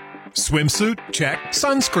Swimsuit? Check.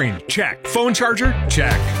 Sunscreen? Check. Phone charger?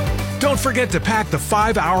 Check. Don't forget to pack the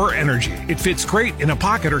 5-Hour Energy. It fits great in a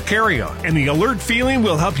pocket or carry-on, and the alert feeling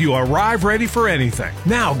will help you arrive ready for anything.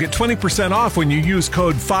 Now get 20% off when you use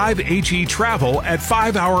code 5HETRAVEL at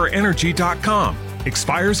 5hourenergy.com.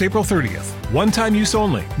 Expires April 30th. One-time use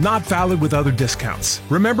only. Not valid with other discounts.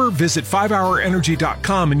 Remember, visit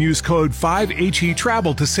 5hourenergy.com and use code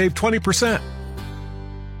 5HETRAVEL to save 20%.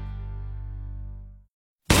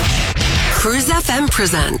 Cruise FM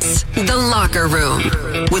presents The Locker Room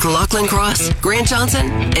with Lachlan Cross, Grant Johnson,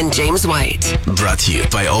 and James White. Brought to you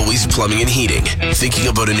by Always Plumbing and Heating. Thinking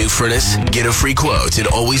about a new furnace? Get a free quote at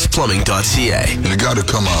alwaysplumbing.ca. You gotta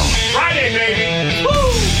come on. Friday, baby! Woo!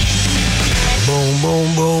 Boom,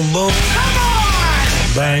 boom, boom, boom. Come on!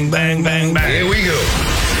 Bang, bang, bang, bang. Here we go.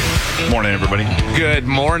 Morning, everybody. Good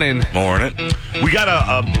morning. Morning. We got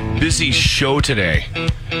a busy show today.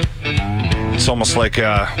 It's almost like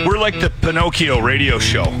we're like the Pinocchio radio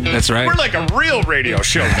show. That's right. We're like a real radio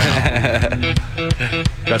show now.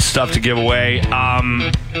 Got stuff to give away.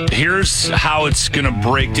 Here's how it's going to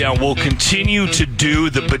break down. We'll continue to do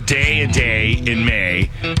the bidet-a-day in May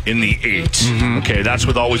in the 8. Mm-hmm. Okay, that's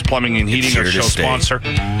with Always Plumbing and Heating, our show sponsor.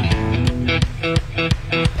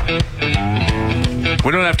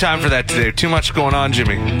 We don't have time for that today. Too much going on,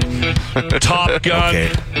 Jimmy. Top Gun,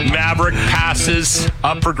 Maverick passes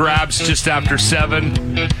up for grabs just after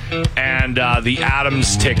 7. And the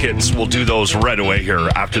Adams tickets, we'll do those right away here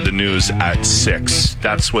after the news at 6.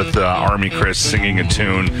 That's with Army Chris singing a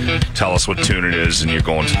tune. Tell us what tune it is, and you're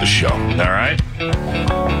going to the show. All right?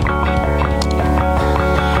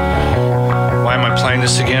 Why am I playing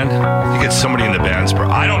this again? I think it's somebody in the band's.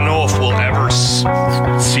 I don't know if we'll ever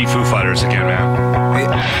see Foo Fighters again, man.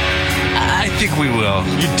 I think we will.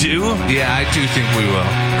 You do? Yeah, I do think we will.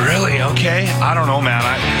 Really? Okay. I don't know, man.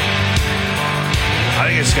 I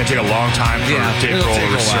think it's going to take a long time for Dave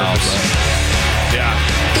Grohl to surface. Yeah.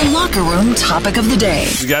 The Locker Room topic of the day.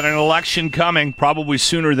 We got an election coming, probably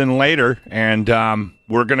sooner than later, and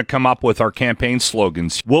we're going to come up with our campaign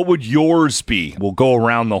slogans. What would yours be? We'll go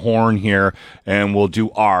around the horn here, and we'll do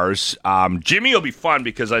ours. Jimmy will be fun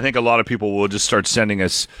because I think a lot of people will just start sending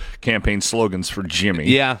us campaign slogans for Jimmy.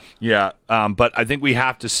 Yeah. Yeah, but I think we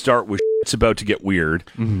have to start with "It's about to get weird."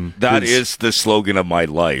 Mm-hmm. That is the slogan of my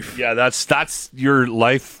life. Yeah, that's your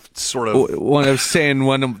life. Sort of. When I was saying,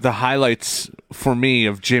 one of the highlights for me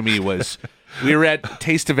of Jimmy was we were at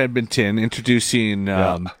Taste of Edmonton introducing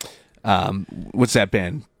what's that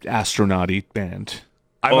band? Astronauty band.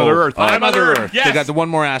 I'm Mother Earth. I'm Mother Earth. Yes. They got the one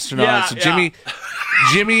more astronaut. Yeah, so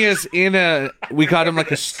Jimmy is in we got him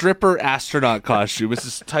like a stripper astronaut costume. It's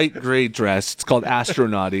this tight gray dress. It's called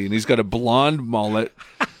Astronauty, and he's got a blonde mullet.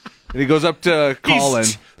 And he goes up to Colin.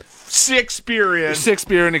 Six beer,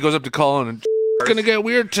 and he goes up to Colin and it's gonna get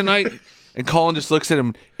weird tonight. And Colin just looks at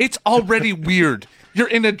him. It's already weird. You're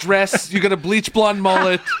in a dress. You got a bleach blonde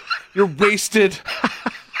mullet. You're wasted.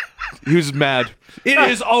 He was mad. It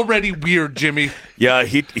is already weird, Jimmy. Yeah,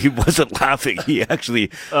 he wasn't laughing. He actually,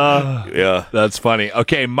 yeah. That's funny.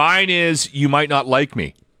 Okay, mine is "You Might Not Like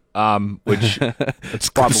Me," which it's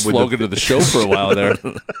probably the slogan of the show for a while there.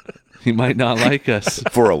 He might not like us.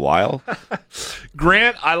 For a while.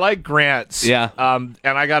 Grant, I like Grant's. Yeah. And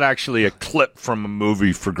I got actually a clip from a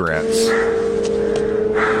movie for Grant's.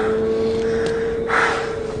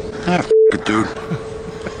 Ah, it, dude.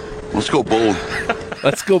 Let's go bowling.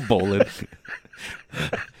 Let's go bowling.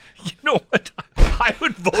 You know what? I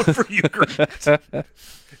would vote for you, Grant.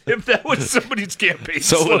 If that was somebody's campaign,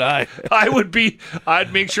 so would I.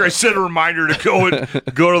 I'd make sure I set a reminder to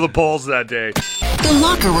go to the polls that day. The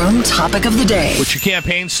Locker Room topic of the day. What's your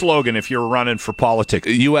campaign slogan if you're running for politics?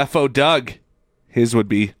 UFO Doug. His would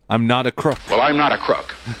be, "I'm not a crook." Well, I'm not a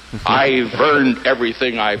crook. I've earned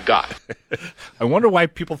everything I've got. I wonder why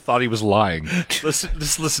people thought he was lying.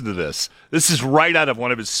 Listen to this. This is right out of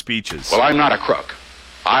one of his speeches. Well, I'm not a crook.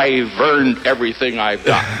 I've earned everything I've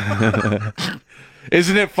got.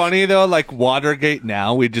 Isn't it funny, though? Like Watergate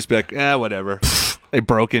now, we'd just be like, whatever. They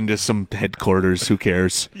broke into some headquarters. Who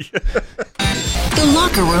cares? The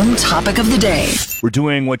Locker Room topic of the day. We're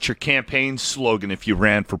doing what's your campaign slogan if you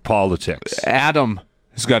ran for politics. Adam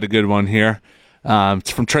has got a good one here.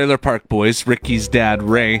 It's from Trailer Park Boys, Ricky's dad,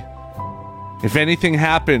 Ray. "If anything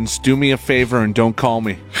happens, do me a favor and don't call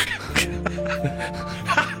me."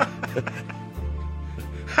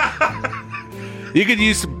 You could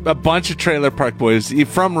use a bunch of Trailer Park Boys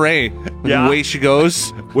from Ray. Yeah. The way she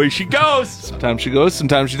goes. Way she goes. Sometimes she goes,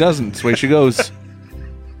 sometimes she doesn't. It's the way she goes.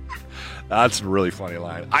 That's a really funny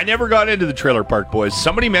line. I never got into the Trailer Park Boys.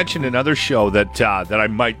 Somebody mentioned another show that I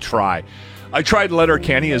might try. I tried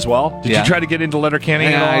Letterkenny as well. Did you try to get into Letterkenny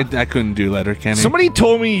at all? I couldn't do Letterkenny. Somebody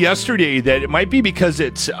told me yesterday that it might be because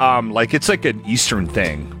it's like an Eastern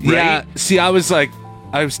thing, right? Yeah. See, I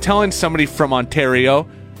was telling somebody from Ontario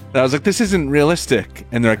that I was like, this isn't realistic.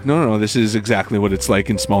 And they're like, no, this is exactly what it's like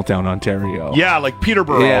in small town Ontario. Yeah, like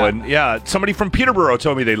Peterborough. And somebody from Peterborough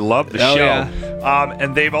told me they love the show. Yeah.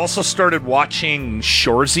 And they've also started watching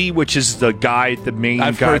Shoresy, which is the main guy.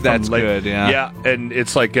 I've heard that's from, good, yeah. Yeah, and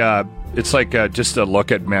it's like just a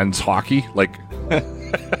look at men's hockey, like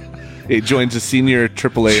He joins a senior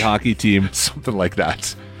AAA hockey team. something like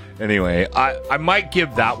that. Anyway, I might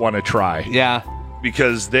give that one a try. Yeah.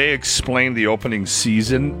 Because they explained the opening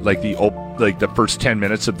season, like the first 10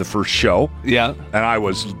 minutes of the first show. Yeah. And I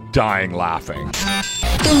was dying laughing.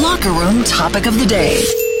 The locker room topic of the day.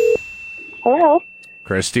 Hello.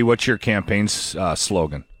 Christy, what's your campaign's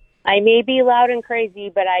slogan? I may be loud and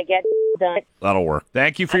crazy, but I get done. That'll work.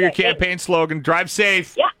 Thank you for your campaign slogan. Drive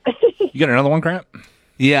safe. Yeah. You got another one, Grant?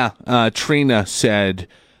 Yeah. Trina said,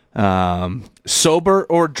 sober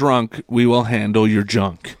or drunk, we will handle your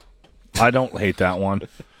junk. I don't hate that one.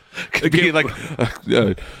 Could be like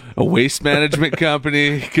a waste management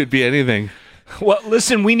company. Could be anything. Well,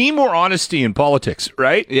 listen, we need more honesty in politics,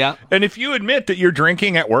 right? Yeah. And if you admit that you're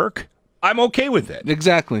drinking at work, I'm okay with it.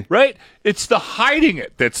 Exactly. Right? It's the hiding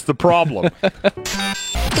it that's the problem.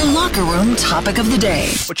 The locker room topic of the day.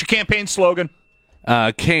 What's your campaign slogan?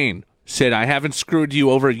 Kane said, I haven't screwed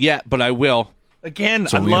you over yet, but I will. Again,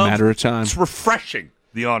 It's only a matter of time. It's refreshing,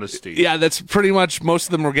 the honesty. Yeah, that's pretty much most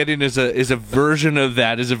of them we're getting is a version of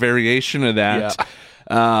that, is a variation of that.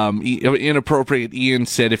 Yeah. Inappropriate Ian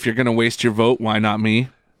said, if you're going to waste your vote, why not me?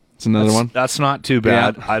 It's another one. That's not too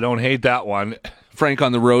bad. Yeah. I don't hate that one. Frank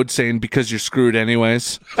on the road saying, because you're screwed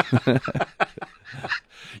anyways.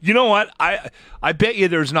 You know what? I bet you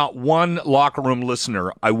there's not one locker room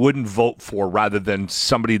listener I wouldn't vote for rather than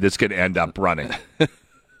somebody that's going to end up running.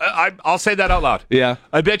 I'll say that out loud. Yeah.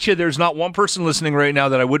 I bet you there's not one person listening right now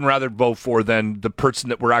that I wouldn't rather vote for than the person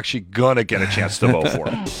that we're actually going to get a chance to vote for.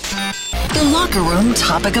 The locker room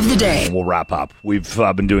topic of the day. We'll wrap up. We've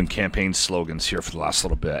been doing campaign slogans here for the last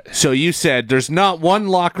little bit. So you said there's not one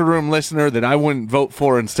locker room listener that I wouldn't vote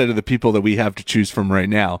for instead of the people that we have to choose from right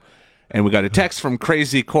now. And we got a text from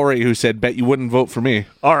Crazy Corey who said, bet you wouldn't vote for me.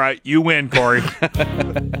 All right, you win, Corey.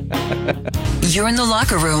 You're in the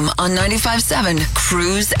locker room on 95.7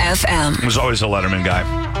 Cruise FM. I was always a Letterman guy.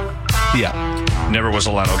 Yeah. Never was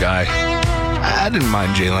a Leno guy. I didn't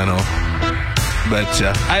mind Jay Leno. But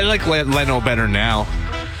I like Leno better now.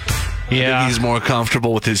 Yeah. He's more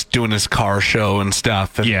comfortable with doing his car show and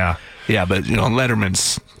stuff. And yeah. Yeah, but,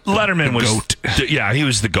 Letterman was GOAT. Yeah, he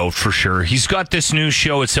was the GOAT for sure. He's got this new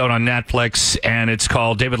show. It's out on Netflix, and it's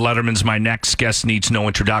called David Letterman's My Next Guest Needs No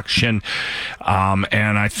Introduction.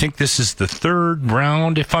 And I think this is the third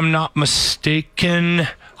round, if I'm not mistaken.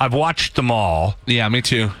 I've watched them all. Yeah, me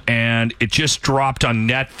too. And it just dropped on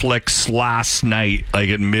Netflix last night, like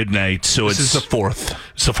at midnight. So this is the fourth.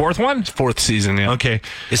 It's the fourth one? Fourth season, yeah. Okay.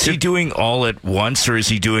 Is he doing all at once, or is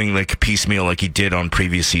he doing like piecemeal like he did on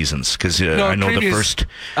previous seasons? Because I know the first...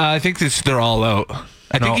 I think they're all out.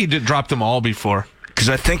 I think he did drop them all before. Because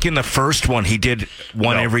I think in the first one, he did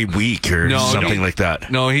one every week or something like that.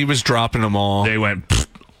 No, he was dropping them all. They went...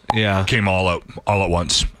 Yeah, came all out all at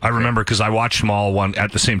once. I remember because I watched them all one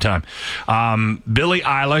at the same time. Billie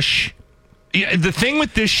Eilish. Yeah, the thing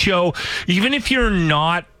with this show, even if you're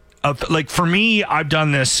not like for me, I've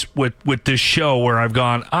done this with this show where I've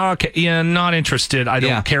gone, okay, yeah, not interested. I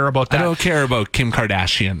don't care about that. I don't care about Kim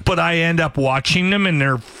Kardashian. But I end up watching them, and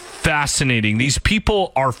they're fascinating. These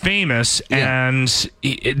people are famous, and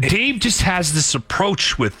Dave just has this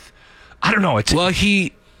approach with, I don't know.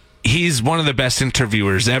 He's one of the best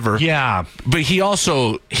interviewers ever. Yeah. But he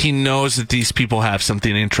knows that these people have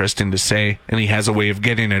something interesting to say, and he has a way of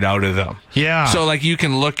getting it out of them. Yeah. So, like, you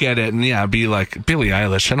can look at it and, be like, Billie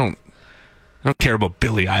Eilish, I don't care about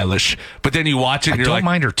Billie Eilish. But then you watch it and you're like... I don't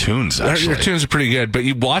mind her tunes, actually. Her tunes are pretty good. But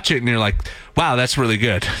you watch it and you're like, wow, that's really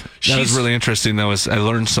good. That was really interesting. I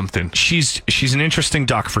learned something. She's an interesting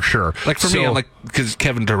duck for sure. Like, for me, I'm like, because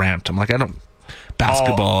Kevin Durant, I'm like, I don't...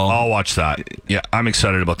 Basketball. I'll watch that. Yeah, I'm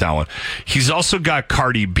excited about that one. He's also got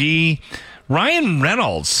Cardi B, Ryan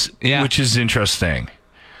Reynolds, which is interesting.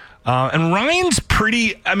 And Ryan's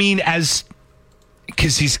pretty,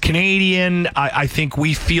 because he's Canadian, I think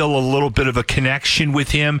we feel a little bit of a connection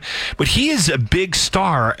with him. But he is a big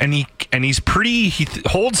star, and he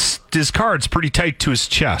holds his cards pretty tight to his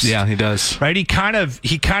chest. Yeah, he does. Right? He kind of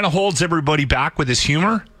holds everybody back with his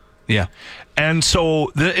humor. Yeah. And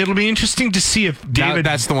so it'll be interesting to see if David...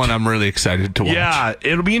 That's the one I'm really excited to watch. Yeah,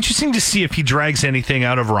 it'll be interesting to see if he drags anything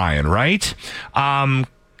out of Ryan, right? Did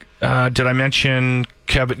I mention...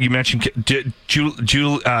 Kevin, you mentioned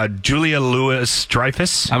Julia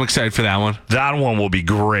Louis-Dreyfus. I'm excited for that one. That one will be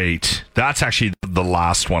great. That's actually the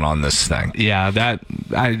last one on this thing. Yeah,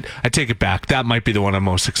 I take it back. That might be the one I'm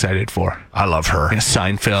most excited for. I love her. Yeah,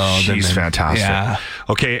 Seinfeld. She's fantastic. Yeah.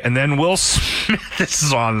 Okay, and then Will Smith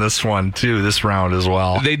is on this one too, this round as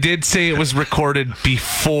well. They did say it was recorded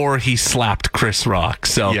before he slapped Chris Rock.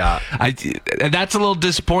 So yeah, that's a little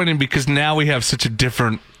disappointing because now we have such a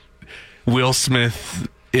different Will Smith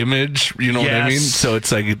image, you know what I mean? So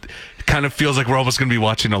it's like it kind of feels like we're almost going to be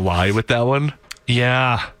watching a lie with that one.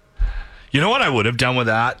 Yeah. You know what I would have done with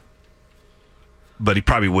that? But he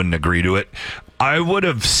probably wouldn't agree to it. I would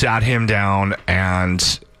have sat him down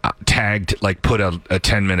and tagged, like put a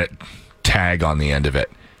 10-minute tag on the end of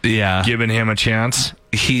it. Yeah. Giving him a chance.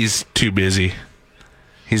 He's too busy.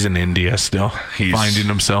 He's in India still. He's finding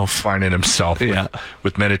himself.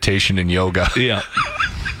 With meditation and yoga. Yeah.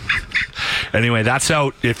 Anyway, that's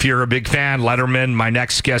out. If you're a big fan, Letterman, My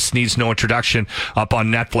Next Guest Needs No Introduction, up on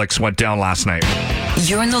Netflix, went down last night.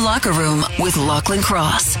 You're in the locker room with Lachlan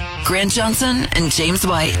Cross, Grant Johnson, and James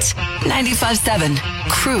White. 95.7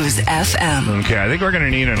 Cruise FM. Okay, I think we're going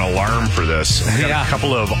to need an alarm for this. I got a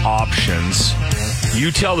couple of options.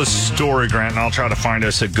 You tell the story, Grant, and I'll try to find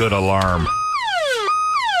us a good alarm.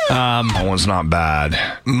 That one's not bad.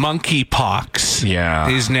 Monkeypox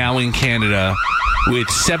is now in Canada with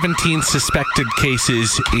 17 suspected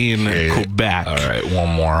cases in Quebec. All right, one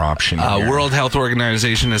more option here. World Health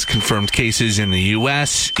Organization has confirmed cases in the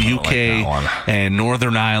U.S., UK, and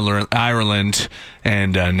Northern Ireland,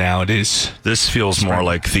 and now it is... This feels more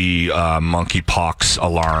like the monkeypox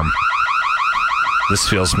alarm. This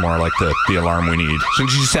feels more like the alarm we need.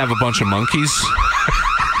 Shouldn't you just have a bunch of monkeys?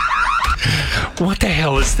 What the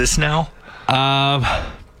hell is this now? I'm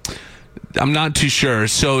not too sure.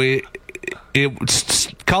 So it's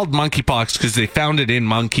called monkeypox because they found it in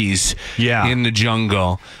monkeys in the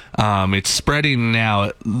jungle. It's spreading now.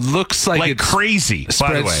 It looks like it's crazy.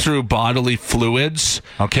 Spreads through bodily fluids.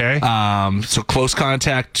 Okay. So close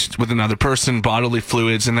contact with another person, bodily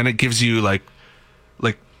fluids, and then it gives you like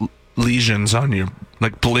lesions on your,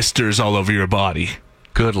 like blisters all over your body.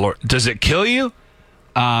 Good Lord. Does it kill you?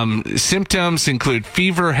 Symptoms include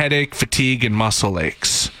fever, headache, fatigue, and muscle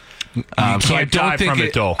aches. So I don't think from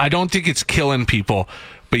it, though. I don't think it's killing people,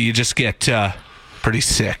 but you just get pretty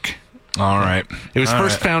sick. All right. It was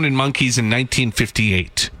first found in monkeys in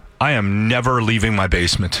 1958. I am never leaving my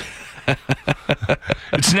basement.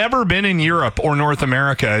 It's never been in Europe or North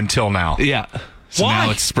America until now. Yeah. So Why?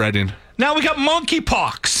 now it's spreading. Now we got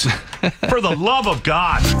monkeypox. For the love of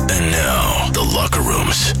God. And now, the Locker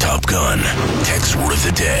Room's Top Gun text word of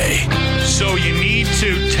the day. So you need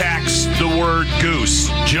to text the word goose.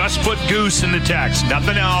 Just put goose in the text.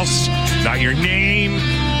 Nothing else. Not your name.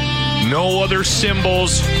 No other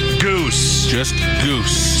symbols. Goose. Just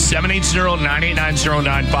goose.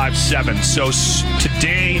 780-989-0957. So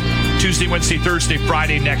today, Tuesday, Wednesday, Thursday,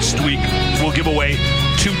 Friday next week, we'll give away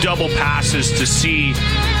 2 double passes to see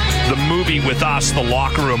the movie with us, The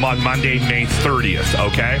Locker Room, on Monday, May 30th,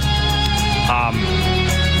 okay?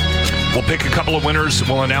 We'll pick a couple of winners.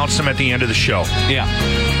 We'll announce them at the end of the show. Yeah.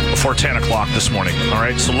 Before 10 o'clock this morning. All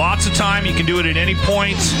right, so lots of time. You can do it at any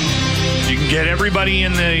point. You can get everybody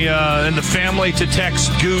in the family to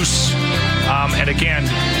text Goose. And again,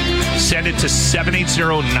 send it to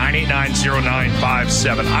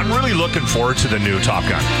 780-989-0957. I'm really looking forward to the new Top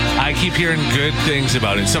Gun. I keep hearing good things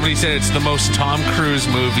about it. Somebody said it's the most Tom Cruise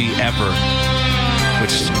movie ever,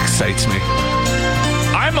 which excites me.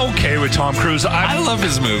 I'm okay with Tom Cruise. I love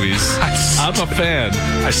his movies. I'm a fan.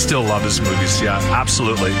 I still love his movies. Yeah,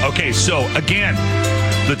 absolutely. Okay, so again,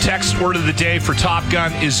 the text word of the day for Top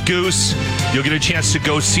Gun is Goose. You'll get a chance to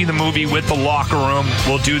go see the movie with the Locker Room.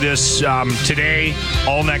 We'll do this today,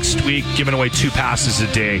 all next week, giving away 2 passes a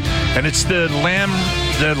day. And it's the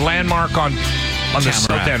landmark on the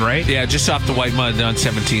south end, right? Yeah, just off the White Mud on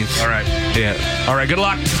 17th. All right. Yeah. All right, good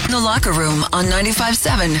luck. The Locker Room on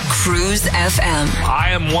 95.7 Cruise FM. I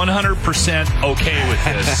am 100% okay with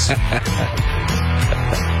this.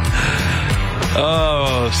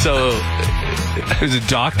 Oh, so there's a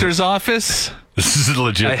doctor's office? This is a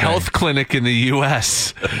legit a health clinic in the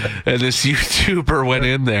U.S. And this YouTuber went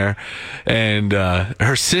in there, and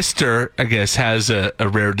her sister, I guess, has a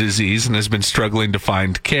rare disease and has been struggling to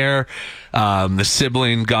find care. The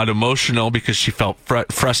sibling got emotional because she felt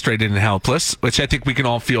frustrated and helpless, which I think we can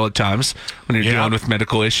all feel at times when you're dealing with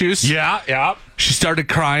medical issues. Yeah. She started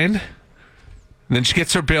crying. And then she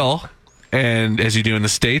gets her bill, and as you do in the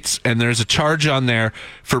States, and there's a charge on there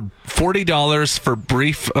for $40 for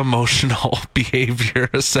brief emotional behavior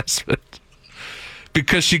assessment.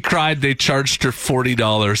 Because she cried, they charged her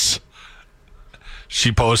 $40.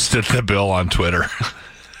 She posted the bill on Twitter.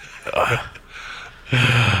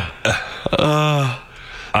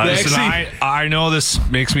 I know this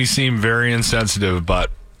makes me seem very insensitive,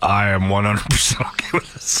 but I am 100% okay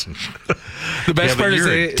with this. The best part is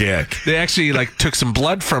they actually took some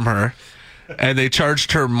blood from her, and they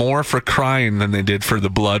charged her more for crying than they did for the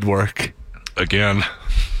blood work. Again,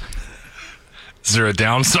 is there a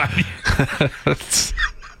downside?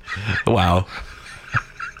 Wow.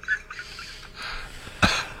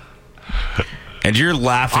 And you're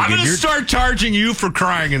laughing. I'm going to start charging you for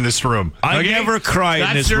crying in this room. I never cry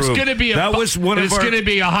in this room. Going to be it's going to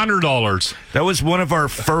be $100. That was one of our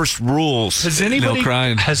first rules. Has anybody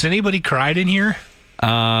cried in here?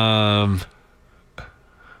 Not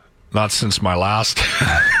since my last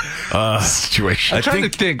situation. I'm trying to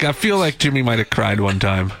think. I feel like Jimmy might have cried one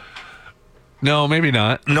time. No, maybe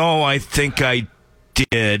not. No, I think I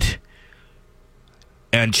did.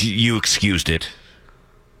 And you excused it.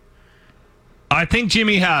 I think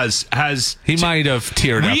Jimmy has. He might have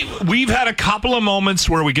teared up. We've had a couple of moments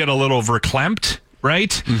where we get a little verklempt, right?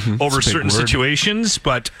 Mm-hmm. Over certain situations,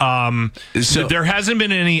 but there hasn't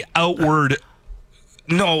been any outward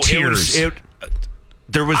tears.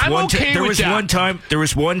 There was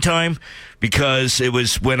one time because it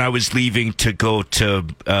was when I was leaving to go to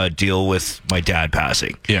deal with my dad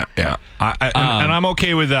passing. Yeah. And I'm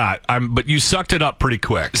okay with that. But you sucked it up pretty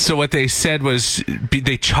quick. So what they said was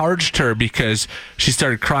they charged her because she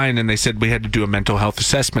started crying, and they said we had to do a mental health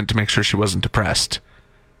assessment to make sure she wasn't depressed,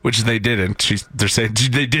 which they didn't. They're saying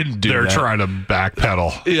they didn't do that. They're trying to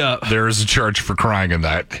backpedal. Yeah. There is a charge for crying in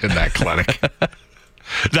that clinic.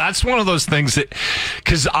 That's one of those things that,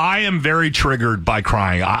 because I am very triggered by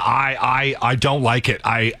crying. I don't like it.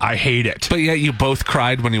 I hate it. But yet you both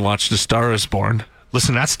cried when you watched A Star Is Born.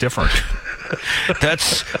 Listen, that's different.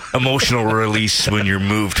 That's emotional release when you're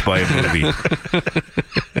moved by a movie.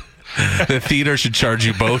 The theater should charge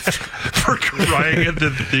you both for crying at the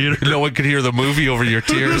theater. No one could hear the movie over your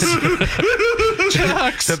tears. The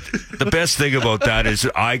best thing about that is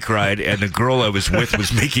I cried, and the girl I was with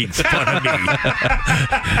was making fun of me.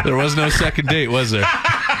 There was no second date, was there?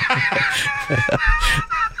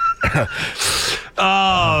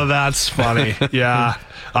 Oh, that's funny. Yeah.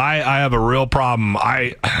 I have a real problem.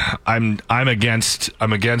 I'm against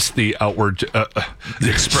the outward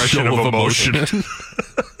expression of emotion.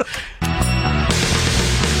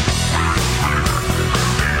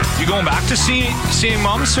 You going back to seeing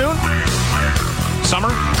Mom soon? Summer?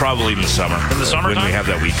 Probably in the summer. In the summertime? When we have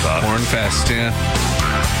that week off. Corn Fest, yeah.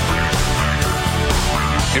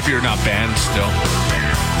 If you're not banned still.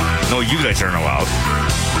 No, you guys aren't allowed.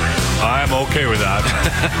 I'm okay with that.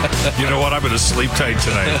 You know what? I'm going to sleep tight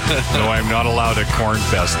tonight. No, I'm not allowed at Corn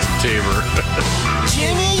Fest in Tabor.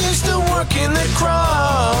 Jimmy used to work in the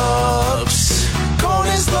crops. Corn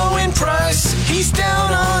is low in price. He's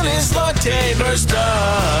down on his luck. Tabor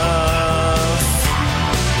stuff.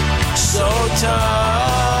 So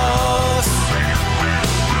tough.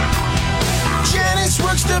 Janice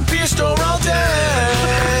works the beer store all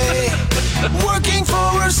day. Working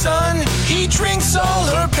for her son, he drinks all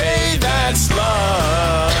her pay. That's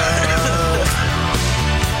love.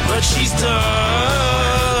 But she's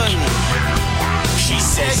done. She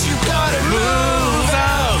says you gotta move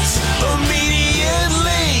out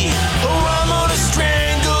immediately, or I'm gonna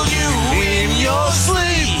strangle you in your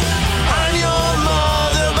sleep. I'm your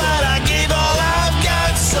mother, but I gave all I've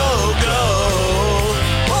got, so go.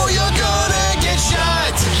 Oh, you're gonna get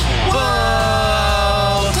shot.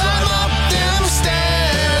 Whoa, climb up them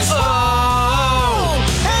stairs. Oh,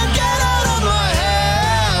 and get out of my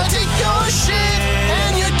hair. Take your shit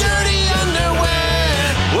and your dirty underwear.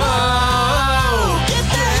 Whoa, get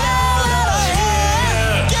the hell out of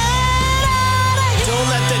here. Get out of here. Don't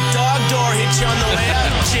let the dog door hit you on the way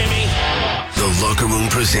up, Jimmy. The Locker Room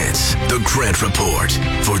presents The Grant Report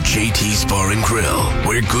for JT's Bar and Grill,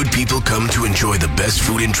 where good people come to enjoy the best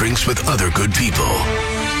food and drinks with other good people.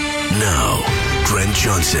 Now, Grant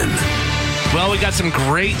Johnson. Well, we got some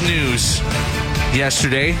great news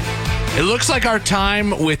yesterday. It looks like our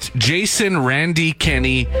time with Jason Randy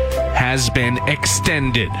Kenny has been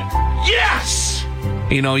extended. Yes!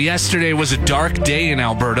 You know, yesterday was a dark day in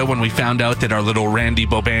Alberta when we found out that our little Randy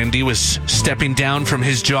Bobandy was stepping down from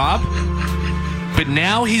his job. But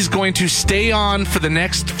now he's going to stay on for the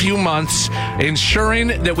next few months, ensuring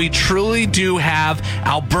that we truly do have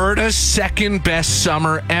Alberta's second best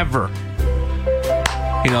summer ever.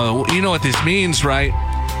 You know what this means, right?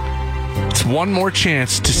 It's one more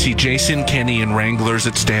chance to see Jason Kenney and Wranglers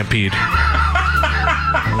at Stampede.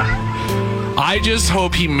 I just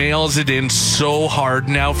hope he mails it in so hard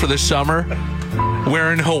now for the summer,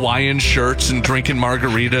 wearing Hawaiian shirts and drinking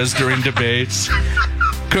margaritas during debates,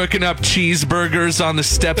 cooking up cheeseburgers on the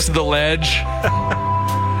steps of the ledge,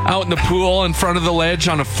 out in the pool in front of the ledge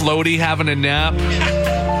on a floaty having a nap,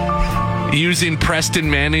 using Preston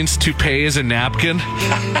Manning's toupee as a napkin.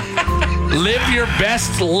 Live your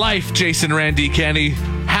best life, Jason Randy Kenney.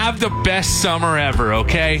 Have the best summer ever,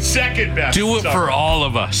 okay? Second best. Do it for all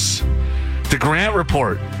of us. The Grant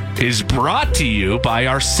Report is brought to you by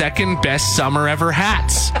our second best summer ever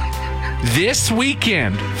hats. This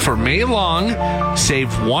weekend, for May long, save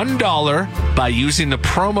 $1 by using the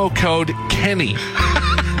promo code Kenny.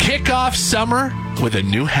 Kick off summer with a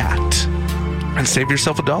new hat and save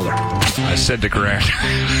yourself $1. I said to Grant,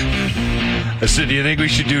 I said, do you think we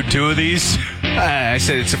should do 2 of these? I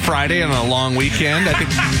said it's a Friday and a long weekend. I think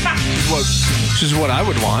this is what I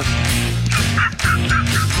would want.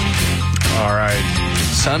 All right.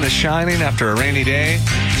 Sun is shining after a rainy day.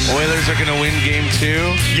 Oilers are going to win game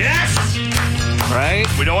 2. Yes! Right?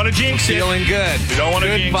 We don't want to jinx it. Feeling good. We don't want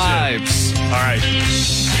to jinx vibes. It. All right.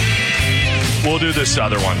 We'll do this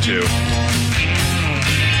other one, too.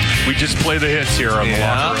 We just play the hits here on the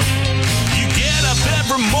locker room. You get up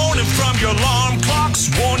every morning from your alarm clock's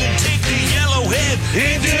warning. Take the yellowhead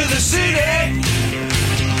into the city.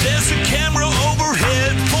 There's a camera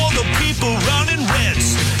overhead for the people running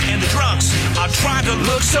reds. And the drunks are trying to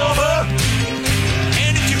look sober.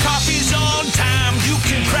 And if your coffee's on time, you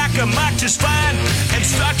can crack a mic just fine and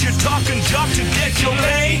start your talking job to get your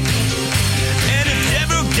lay. And if you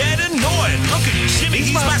ever get annoyed, look at Jimmy,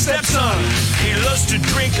 he's my stepson. He loves to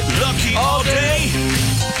drink Lucky all day.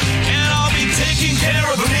 And I'll be taking care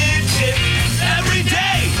of a midget every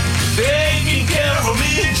day. Taking care of a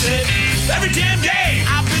midget every damn day.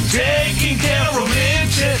 I've been taking care of a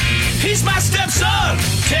midget. He's my stepson.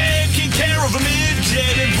 Taking care of a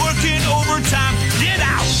midget and working overtime. Get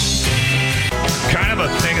out. Kind of a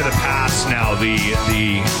thing of the past now. The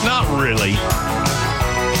not really.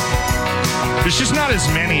 There's just not as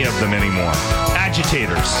many of them anymore.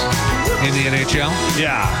 Agitators. In the NHL?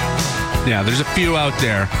 Yeah. Yeah, there's a few out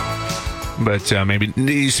there. But maybe it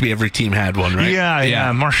used to be every team had one, right?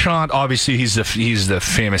 Yeah. Marchand, obviously, he's the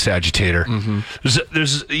famous agitator. Mm-hmm.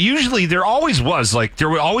 There always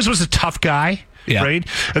was a tough guy, right?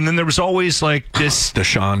 And then there was always like this the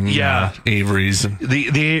Sean Avery's.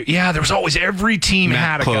 There was always every team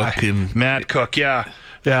had a guy. Matt Cook, yeah,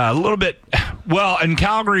 a little bit. Well, and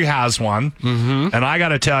Calgary has one, and I got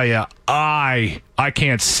to tell you, I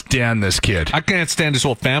can't stand this kid. I can't stand his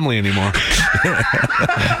whole family anymore.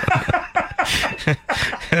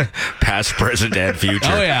 Past, present, and future.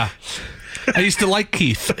 Oh, yeah. I used to like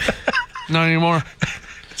Keith. Not anymore.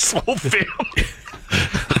 His whole family.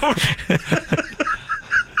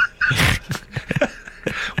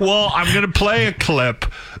 Well, I'm going to play a clip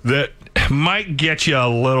that might get you a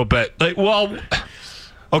little bit.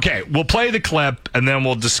 Okay, we'll play the clip, and then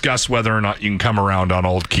we'll discuss whether or not you can come around on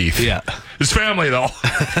old Keith. Yeah. His family, though.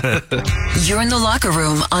 You're in the locker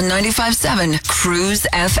room on 95.7 Cruise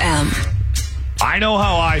FM. I know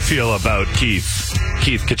how I feel about Keith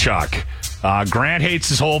Tkachuk. Grant hates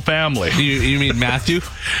his whole family. You mean Matthew?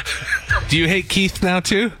 Do you hate Keith now,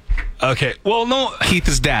 too? Okay. Well, no. Keith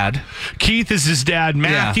is dad. Keith is his dad.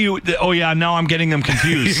 Matthew. Yeah. Oh, yeah. Now I'm getting them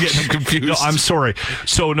confused. He's getting them confused. No, I'm sorry.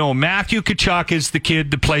 So, no. Matthew Tkachuk is the kid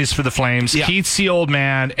that plays for the Flames. Yeah. Keith's the old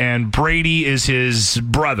man, and Brady is his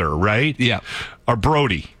brother, right? Yeah. Or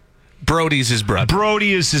Brody. Brody's his brother.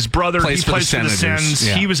 Brody is his brother. He plays for the Sens.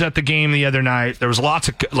 Yeah. He was at the game the other night. There was lots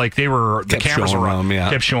of the cameras were on.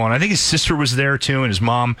 Kept showing. I think his sister was there too, and his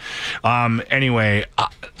mom. Anyway,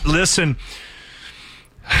 listen.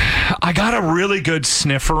 I got a really good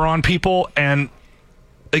sniffer on people, and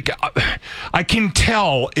I can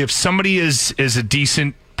tell if somebody is a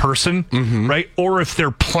decent person, right, or if they're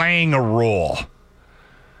playing a role.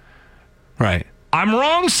 Right. I'm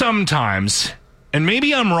wrong sometimes. And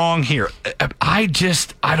maybe I'm wrong here. I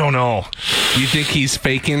don't know. You think he's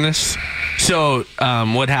faking this? So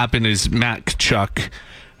what happened is Matt Tkachuk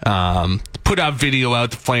put out video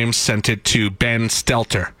out. The Flames sent it to Ben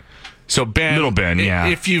Stelter. So Little Ben, yeah.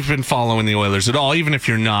 If you've been following the Oilers at all, even if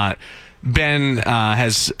you're not, Ben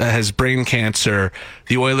has brain cancer.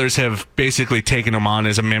 The Oilers have basically taken him on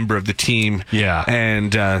as a member of the team. Yeah.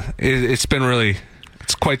 And it's been really...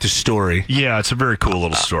 It's quite the story. Yeah, it's a very cool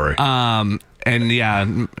little story. And yeah,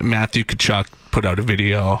 Matthew Tkachuk put out a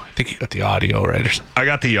video. I think you got the audio, right? Or something. I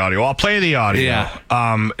got the audio. I'll play the audio.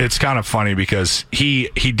 Yeah. It's kind of funny because he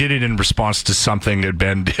did it in response to something that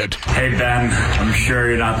Ben did. Hey, Ben, I'm sure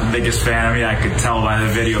you're not the biggest fan of me. I could tell by the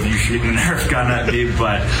video of you shooting a Nerf gun at me,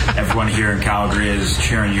 but everyone here in Calgary is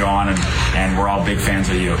cheering you on, and we're all big fans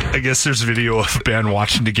of you. I guess there's video of Ben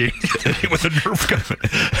watching the game with a Nerf gun.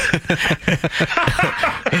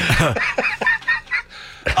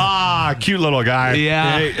 Cute little guy.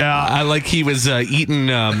 Yeah. I like he was eating.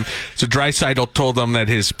 So Draisaitl told him that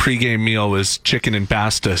his pregame meal was chicken and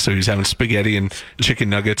pasta, so he was having spaghetti and chicken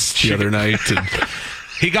nuggets the other night. And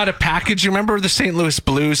he got a package. You remember the St. Louis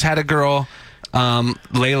Blues had a girl,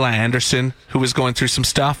 Layla Anderson, who was going through some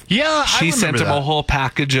stuff? Yeah, she sent him a whole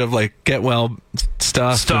package of like get well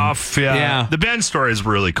stuff. Yeah. The Ben story is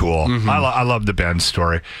really cool. Mm-hmm. I love the Ben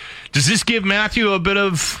story. Does this give Matthew a bit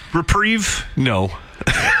of reprieve? No.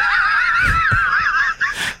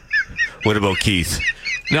 What about Keith?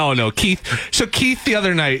 No, Keith. So Keith, the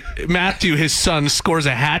other night, Matthew, his son, scores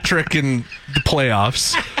a hat trick in the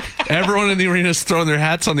playoffs. Everyone in the arena is throwing their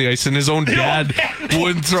hats on the ice, and his own dad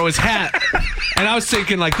wouldn't throw his hat. And I was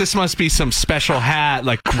thinking, like, this must be some special hat,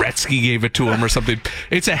 like Gretzky gave it to him or something.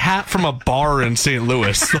 It's a hat from a bar in St.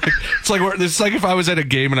 Louis. It's like if I was at a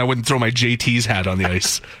game and I wouldn't throw my JT's hat on the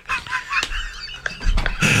ice.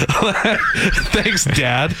 Thanks,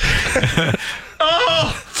 Dad.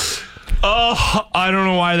 Oh, I don't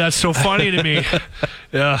know why that's so funny to me.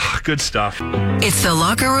 Yeah, good stuff. It's the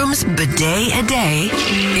Locker Room's bidet a day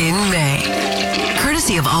in May.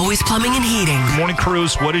 Courtesy of Always Plumbing and Heating. Good morning,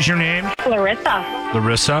 Cruz. What is your name?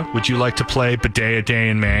 Larissa. Would you like to play bidet a day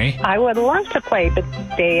in May? I would love to play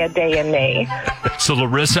bidet a day in May. So,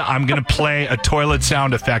 Larissa, I'm going to play a toilet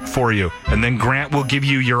sound effect for you, and then Grant will give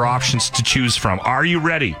you your options to choose from. Are you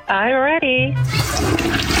ready? I'm ready.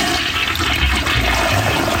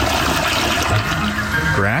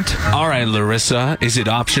 Grant? All right, Larissa. Is it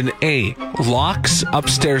option A, Locke's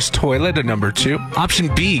upstairs toilet, a number 2?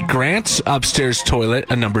 Option B, Grant's upstairs toilet,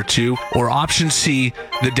 a number 2? Or option C,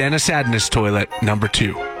 the Dennis Adness toilet, number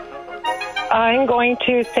 2? I'm going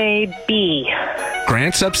to say B.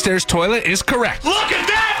 Grant's upstairs toilet is correct. Look at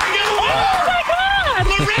that!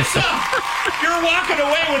 Larissa, you're walking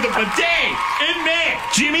away with a bidet in May.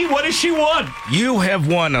 Jimmy, what has she won? You have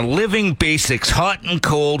won a Living Basics hot and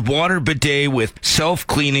cold water bidet with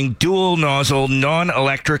self-cleaning, dual nozzle,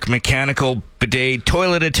 non-electric mechanical bidet,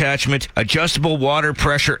 toilet attachment, adjustable water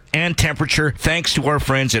pressure and temperature, thanks to our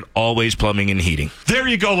friends at Always Plumbing and Heating. There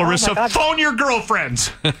you go, Larissa. Phone your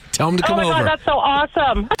girlfriends. Tell them to come over. God, that's so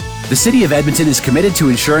awesome. The City of Edmonton is committed to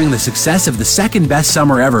ensuring the success of the second best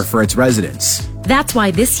summer ever for its residents. That's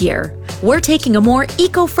why this year, we're taking a more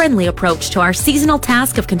eco-friendly approach to our seasonal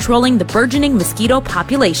task of controlling the burgeoning mosquito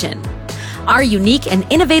population. Our unique and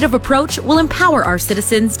innovative approach will empower our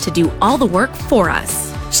citizens to do all the work for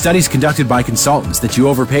us. Studies conducted by consultants that you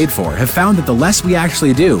overpaid for have found that the less we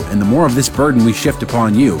actually do and the more of this burden we shift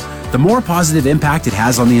upon you, the more positive impact it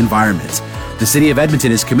has on the environment. The City of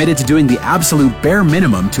Edmonton is committed to doing the absolute bare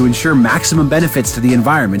minimum to ensure maximum benefits to the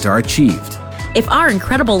environment are achieved. If our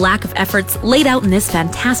incredible lack of efforts laid out in this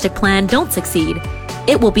fantastic plan don't succeed,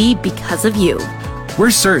 it will be because of you.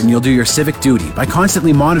 We're certain you'll do your civic duty by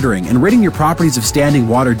constantly monitoring and ridding your properties of standing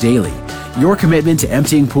water daily. Your commitment to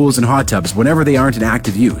emptying pools and hot tubs whenever they aren't in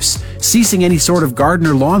active use, ceasing any sort of garden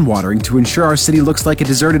or lawn watering to ensure our city looks like a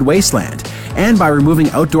deserted wasteland, and by removing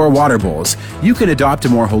outdoor water bowls, you can adopt a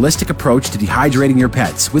more holistic approach to dehydrating your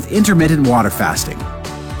pets with intermittent water fasting.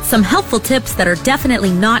 Some helpful tips that are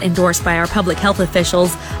definitely not endorsed by our public health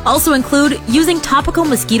officials also include using topical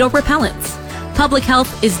mosquito repellents. Public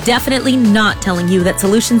Health is definitely not telling you that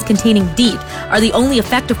solutions containing DEET are the only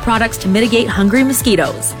effective products to mitigate hungry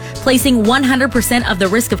mosquitoes. Placing 100% of the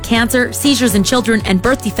risk of cancer, seizures in children, and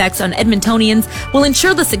birth defects on Edmontonians will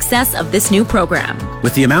ensure the success of this new program.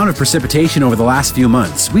 With the amount of precipitation over the last few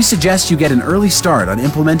months, we suggest you get an early start on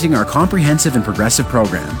implementing our comprehensive and progressive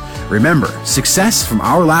program. Remember, success from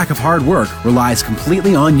our lack of hard work relies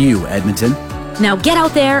completely on you, Edmonton. Now get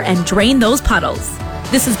out there and drain those puddles.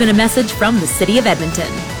 This has been a message from the City of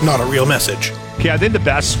Edmonton. Not a real message. Okay, I think the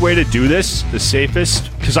best way to do this, the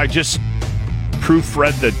safest, because I just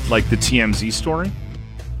proofread the TMZ story.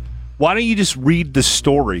 Why don't you just read the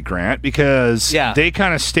story, Grant? Because they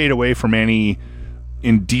kind of stayed away from any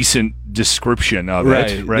indecent description of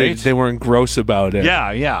it, right? They weren't gross about it.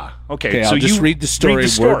 Yeah. Okay, so I'll just read the story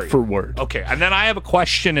word for word. Okay, and then I have a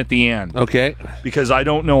question at the end. Okay. Because I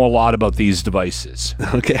don't know a lot about these devices.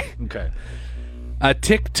 Okay. Okay. A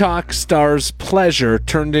TikTok star's pleasure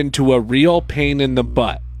turned into a real pain in the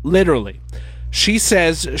butt. Literally. She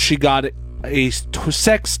says she got a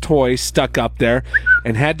sex toy stuck up there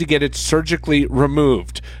and had to get it surgically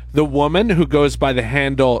removed. The woman, who goes by the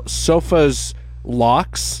handle Sofa's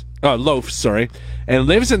Loaf, and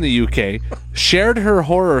lives in the UK, shared her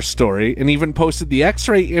horror story and even posted the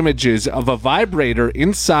X-ray images of a vibrator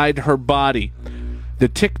inside her body. The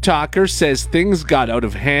TikToker says things got out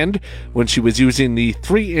of hand when she was using the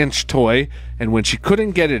 3-inch toy, and when she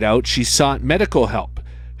couldn't get it out, she sought medical help.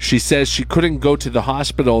 She says she couldn't go to the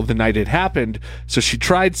hospital the night it happened, so she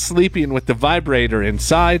tried sleeping with the vibrator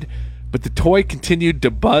inside, but the toy continued to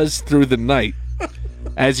buzz through the night.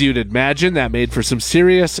 As you'd imagine, that made for some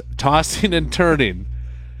serious tossing and turning.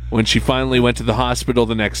 When she finally went to the hospital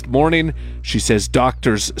the next morning, she says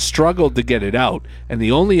doctors struggled to get it out, and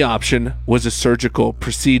the only option was a surgical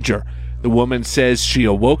procedure. The woman says she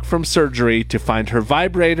awoke from surgery to find her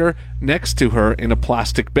vibrator next to her in a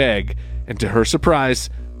plastic bag, and to her surprise,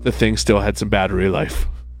 the thing still had some battery life.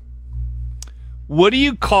 What do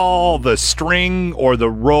you call the string or the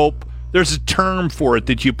rope? There's a term for it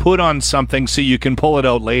that you put on something so you can pull it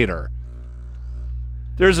out later.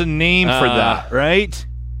 There's a name for that, right?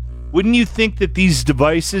 Wouldn't you think that these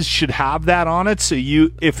devices should have that on it, so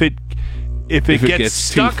you, if it gets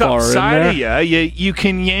stuck upside of you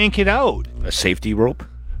can yank it out? A safety rope?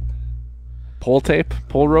 Pull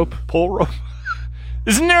rope?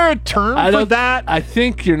 Isn't there a term for that? I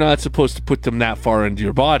think you're not supposed to put them that far into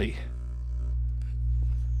your body.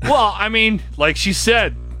 Well, I mean, like she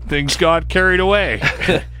said, things got carried away.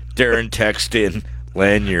 Darren text in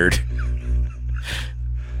lanyard.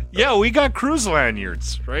 Yeah, we got cruise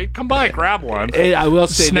lanyards, right? Come by, grab one. Hey, I will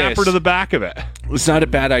say snap her to the back of it. It's not a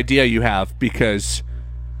bad idea you have, because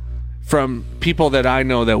from people that I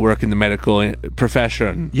know that work in the medical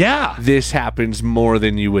profession, this happens more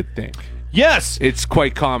than you would think. Yes, it's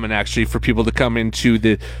quite common actually for people to come into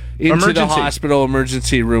the hospital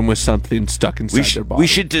emergency room with something stuck inside their body. We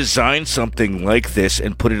should design something like this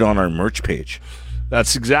and put it on our merch page.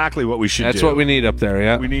 That's exactly what we should do. That's what we need up there,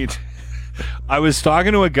 yeah. We need. I was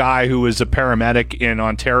talking to a guy who was a paramedic in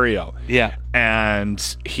Ontario. Yeah.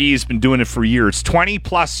 And he's been doing it for years, 20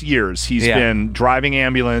 plus years. He's been driving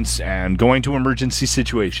ambulance and going to emergency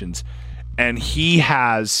situations. And he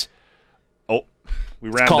has... We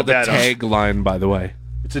ran it's called the a tagline, by the way.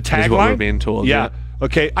 It's a tagline? Is what we're being told. Yeah.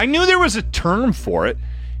 Okay. I knew there was a term for it.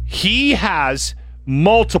 He has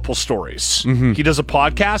multiple stories. Mm-hmm. He does a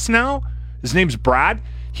podcast now. His name's Brad.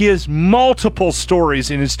 He has multiple stories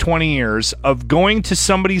in his 20 years of going to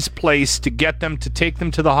somebody's place to get them to take them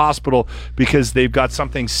to the hospital because they've got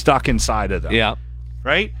something stuck inside of them. Yeah.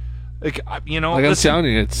 Right? Like, you know, like I'm telling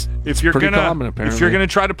you, it's pretty common, apparently. If you're going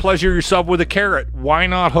to try to pleasure yourself with a carrot, why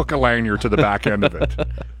not hook a lanyard to the back end of it?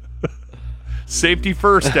 Safety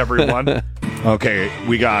first, everyone. Okay,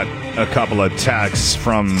 we got a couple of texts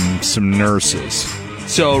from some nurses.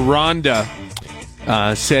 So Rhonda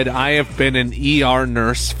said, I have been an ER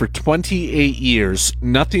nurse for 28 years.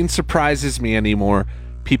 Nothing surprises me anymore.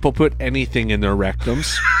 People put anything in their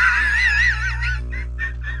rectums.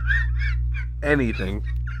 Anything.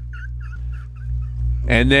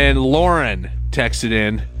 And then Lauren texted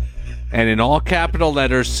in, and in all capital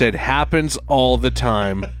letters said, happens all the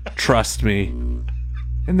time. Trust me.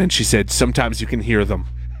 And then she said, sometimes you can hear them.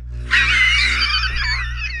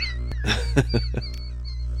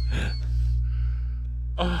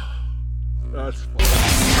 Oh, that's funny.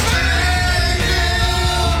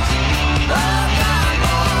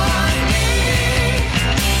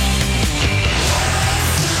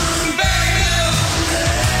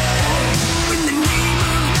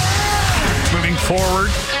 Moving forward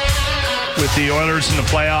with the Oilers in the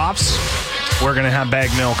playoffs, we're going to have bag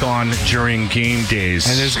milk on during game days.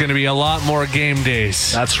 And there's going to be a lot more game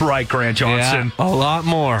days. That's right, Grant Johnson. Yeah, a lot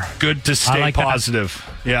more. Good to stay positive.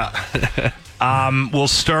 That. Yeah. We'll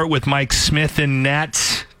start with Mike Smith in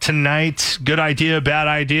net tonight. Good idea, bad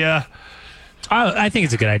idea? I think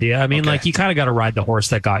it's a good idea. I mean, like, you kind of got to ride the horse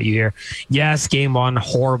that got you here. Yes, game one,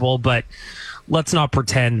 horrible, but let's not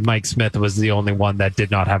pretend Mike Smith was the only one that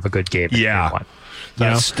did not have a good game. Yeah. Game one.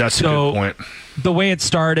 That's a good point. The way it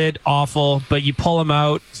started, awful, but you pull him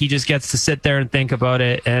out, he just gets to sit there and think about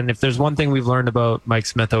it. And if there's one thing we've learned about Mike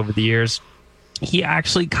Smith over the years, he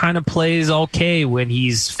actually kind of plays okay when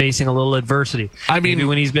he's facing a little adversity. I mean, maybe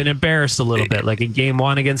when he's been embarrassed a little bit, like in game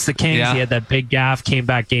one against the Kings, he had that big gaffe, came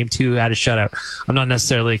back game two, had a shutout. I'm not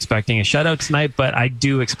necessarily expecting a shutout tonight, but I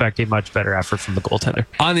do expect a much better effort from the goaltender.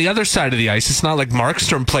 On the other side of the ice, it's not like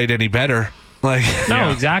Markstrom played any better. Like,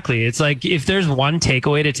 No, exactly. It's like if there's one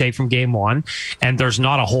takeaway to take from game one, and there's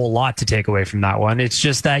not a whole lot to take away from that one, it's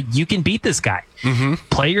just that you can beat this guy. Mm-hmm.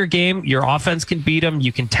 Play your game. Your offense can beat him.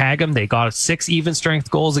 You can tag him. They got 6 even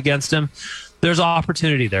strength goals against him. There's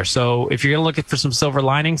opportunity there. So if you're going to look for some silver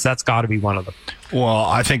linings, that's got to be one of them. Well,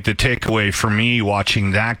 I think the takeaway for me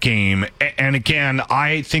watching that game, and again,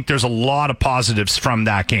 I think there's a lot of positives from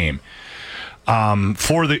that game.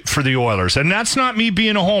 For the Oilers, and that's not me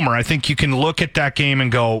being a homer. I think you can look at that game and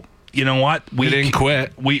go, you know what, we didn't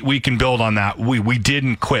quit. We can build on that. We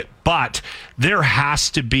didn't quit, but there has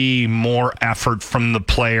to be more effort from the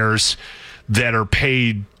players that are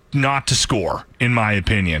paid not to score, in my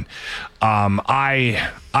opinion.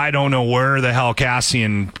 I don't know where the hell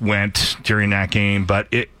Cassian went during that game, but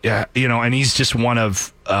and he's just one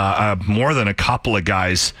of more than a couple of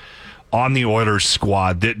guys on the Oilers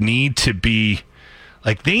squad that need to be,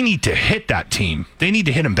 like, they need to hit that team. They need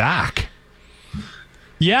to hit him back.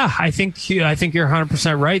 Yeah, I think you're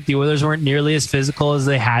 100% right. The Oilers weren't nearly as physical as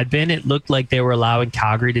they had been. It looked like they were allowing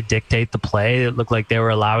Calgary to dictate the play. It looked like they were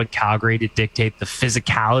allowing Calgary to dictate the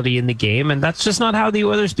physicality in the game, and that's just not how the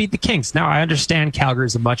Oilers beat the Kings. Now, I understand Calgary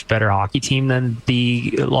is a much better hockey team than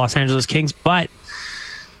the Los Angeles Kings, but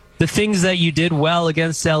the things that you did well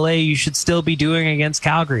against LA, you should still be doing against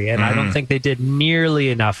Calgary. And I don't think they did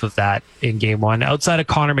nearly enough of that in game one. Outside of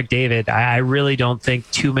Connor McDavid, I really don't think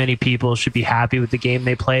too many people should be happy with the game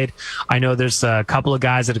they played. I know there's a couple of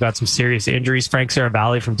guys that have got some serious injuries. Frank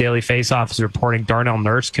Saravalli from Daily Faceoff is reporting Darnell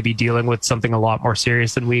Nurse could be dealing with something a lot more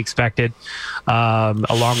serious than we expected,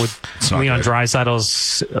 along with Leon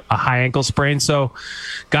Draisaitl's a high ankle sprain. So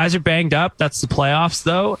guys are banged up. That's the playoffs,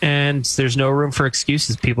 though, and there's no room for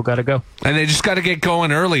excuses. People got to go. And they just got to get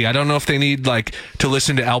going early. I don't know if they need to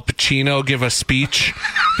listen to Al Pacino give a speech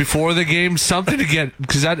before the game, something to get,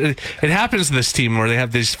 because it happens to this team where they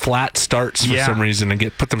have these flat starts for some reason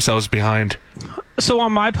and put themselves behind. So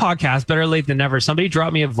on my podcast, Better Late Than Never, somebody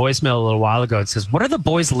dropped me a voicemail a little while ago. It says, "What are the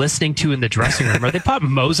boys listening to in the dressing room? Are they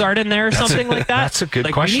putting Mozart in there or something like that?" That's a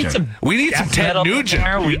good question. We need some Ted Nugent.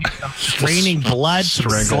 We need some Raining Blood,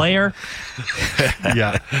 some Slayer.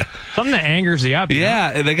 Yeah, something that angers you up.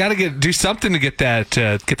 Yeah, they got to do something to get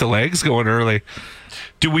the legs going early.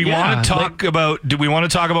 Do we want to talk about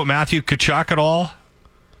Matthew Tkachuk at all?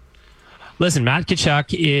 Listen, Matt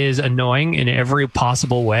Tkachuk is annoying in every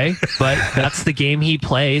possible way, but that's the game he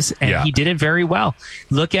plays, and he did it very well.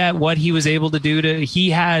 Look at what he was able to do. He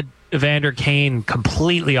had Evander Kane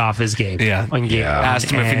completely off his game. Asked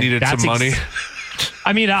him if he needed some money.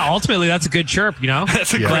 I mean, ultimately, that's a good chirp, you know?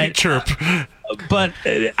 That's a great chirp. But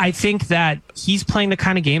I think that he's playing the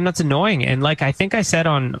kind of game that's annoying. And like I think I said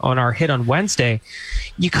on our hit on Wednesday,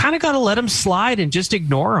 you kind of got to let him slide and just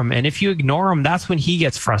ignore him. And if you ignore him, that's when he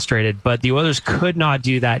gets frustrated. But the Oilers could not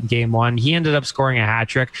do that in game one. He ended up scoring a hat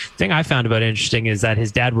trick. The thing I found about interesting is that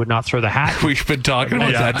his dad would not throw the hat. We've been talking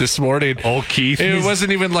about that this morning. Oh, Keith. It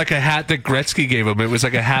wasn't even like a hat that Gretzky gave him. It was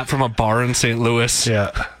like a hat from a bar in St. Louis.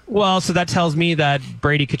 Yeah. Well, so that tells me that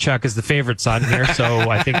Brady Tkachuk is the favorite son here, so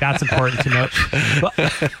I think that's important to note. But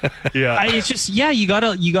it's just you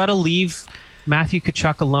gotta leave Matthew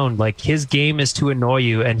Tkachuk alone. Like, his game is to annoy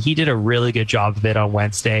you, and he did a really good job of it on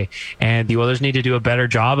Wednesday. And the Oilers need to do a better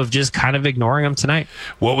job of just kind of ignoring him tonight.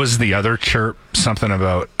 What was the other chirp? Something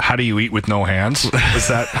about how do you eat with no hands? Was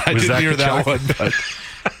that? I didn't hear that one. But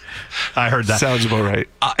I heard that. Sounds about right.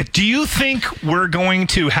 Do you think we're going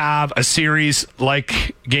to have a series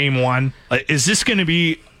like game one? Is this going to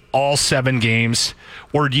be all 7 games?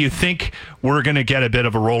 Or do you think we're going to get a bit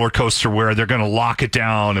of a roller coaster where they're going to lock it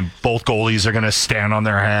down and both goalies are going to stand on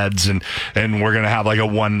their heads and we're going to have like a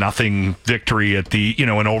 1-0 victory at the, in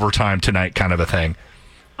overtime tonight kind of a thing?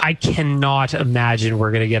 I cannot imagine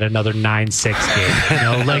we're going to get another 9-6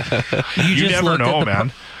 game. You never know,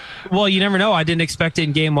 man. Well, you never know. I didn't expect it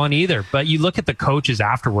in game one either. But you look at the coaches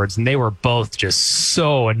afterwards, and they were both just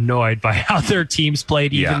so annoyed by how their teams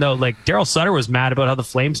played, even though, Daryl Sutter was mad about how the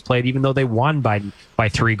Flames played, even though they won by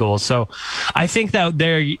 3 goals. So I think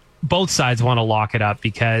that both sides want to lock it up,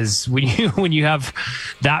 because when you have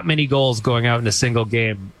that many goals going out in a single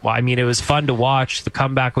game, well, I mean, it was fun to watch. The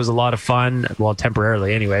comeback was a lot of fun, well,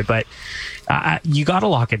 temporarily anyway, but you got to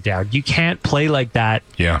lock it down. You can't play like that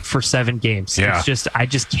for 7 games. It's just, I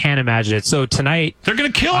just can't imagine it. So tonight, they're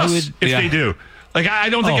going to kill us if they do. I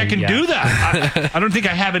don't think I can do that. I don't think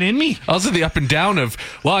I have it in me. Also, the up and down of,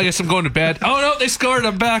 well, I guess I'm going to bed. Oh, no, they scored.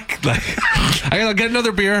 I'm back. I got to get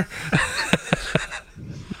another beer.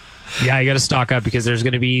 Yeah, you got to stock up because there's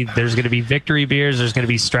going to be victory beers, there's going to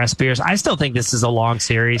be stress beers. I still think this is a long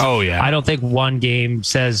series. Oh yeah. I don't think one game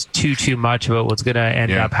says too much about what's going to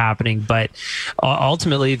end up happening, but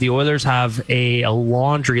ultimately the Oilers have a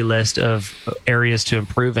laundry list of areas to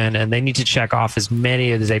improve in, and they need to check off as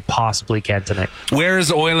many as they possibly can tonight. Where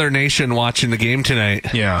is Oiler Nation watching the game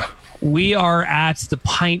tonight? Yeah. We are at the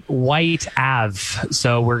Pint White Ave,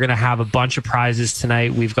 so we're going to have a bunch of prizes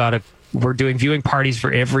tonight. We're doing viewing parties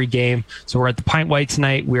for every game. So we're at the Pint White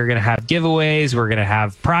tonight. We're going to have giveaways. We're going to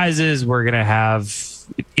have prizes. We're going to have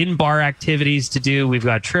in-bar activities to do. We've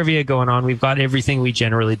got trivia going on. We've got everything we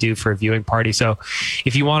generally do for a viewing party. So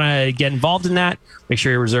if you want to get involved in that, make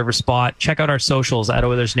sure you reserve a spot. Check out our socials at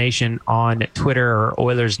Oilers Nation on Twitter or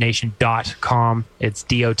OilersNation.com. It's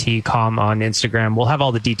DOT.com on Instagram. We'll have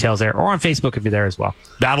all the details there, or on Facebook if you're there as well.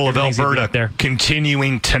 Battle of Alberta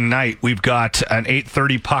continuing tonight. We've got an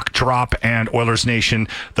 8:30 puck drop and Oilers Nation,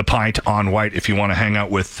 the Pint on White, if you want to hang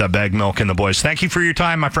out with Bag Milk and the boys. Thank you for your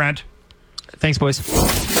time, my friend. Thanks, boys.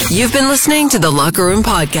 You've been listening to the Locker Room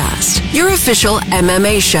Podcast, your official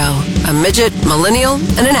MMA show. A midget, millennial,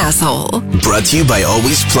 and an asshole. Brought to you by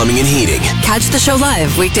Always Plumbing and Heating. Catch the show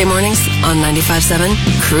live weekday mornings on 95.7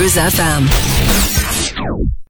 Cruise FM.